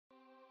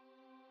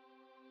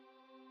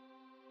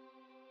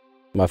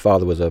My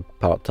father was a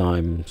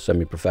part-time,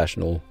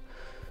 semi-professional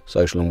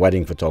social and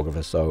wedding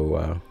photographer,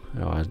 so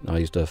I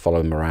used to follow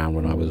him around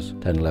when I was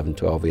 10, 11,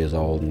 12 years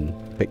old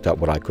and picked up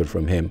what I could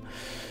from him.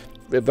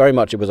 Very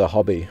much it was a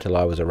hobby till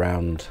I was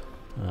around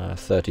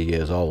 30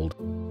 years old.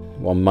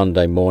 One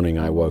Monday morning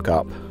I woke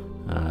up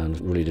and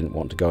really didn't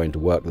want to go into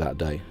work that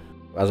day.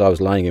 As I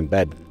was lying in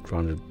bed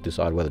trying to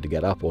decide whether to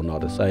get up or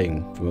not, a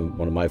saying from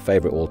one of my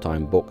favourite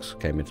all-time books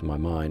came into my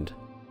mind.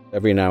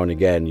 Every now and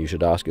again you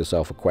should ask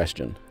yourself a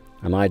question.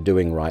 Am I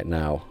doing right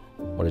now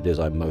what it is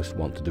I most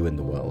want to do in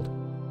the world?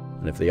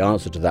 And if the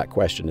answer to that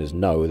question is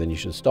no, then you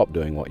should stop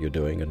doing what you're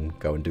doing and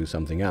go and do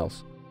something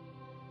else.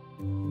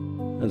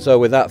 And so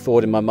with that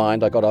thought in my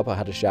mind, I got up, I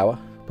had a shower,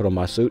 put on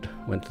my suit,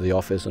 went to the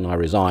office and I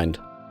resigned.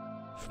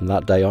 From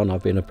that day on,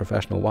 I've been a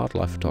professional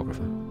wildlife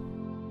photographer.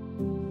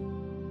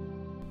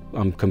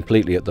 I'm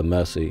completely at the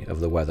mercy of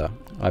the weather.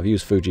 I've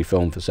used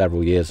Fujifilm for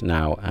several years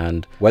now,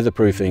 and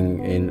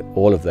weatherproofing in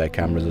all of their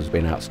cameras has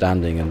been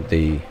outstanding, and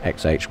the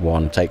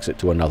X-H1 takes it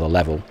to another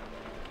level.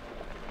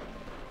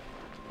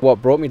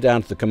 What brought me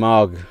down to the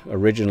Camargue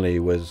originally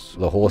was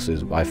the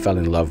horses. I fell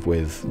in love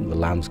with the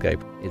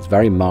landscape. It's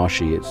very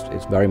marshy,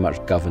 it's very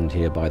much governed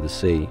here by the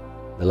sea.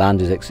 The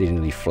land is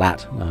exceedingly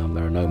flat,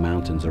 there are no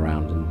mountains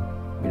around,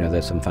 and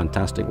there's some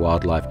fantastic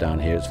wildlife down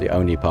here. It's the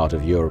only part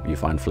of Europe you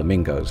find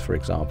flamingos, for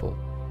example.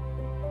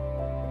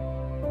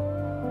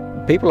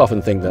 People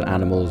often think that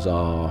animals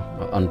are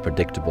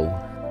unpredictable.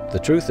 The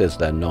truth is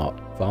they're not,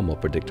 far more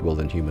predictable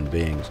than human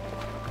beings.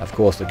 Of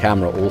course, the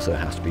camera also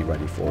has to be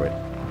ready for it.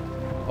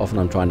 Often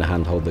I'm trying to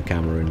handhold the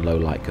camera in low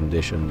light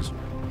conditions.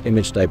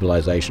 Image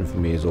stabilization for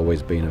me has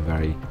always been a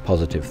very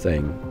positive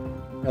thing.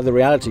 Now, the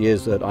reality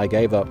is that I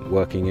gave up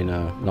working in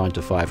a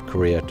 9-to-5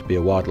 career to be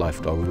a wildlife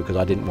photographer because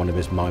I didn't want to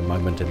miss my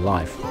moment in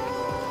life.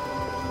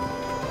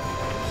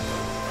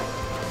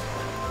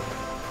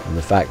 And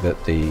the fact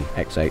that the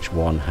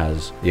X-H1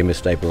 has the image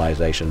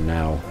stabilization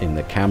now in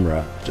the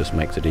camera just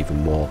makes it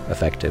even more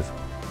effective.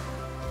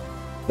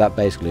 That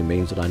basically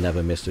means that I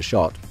never missed a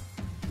shot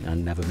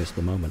and never missed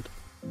the moment.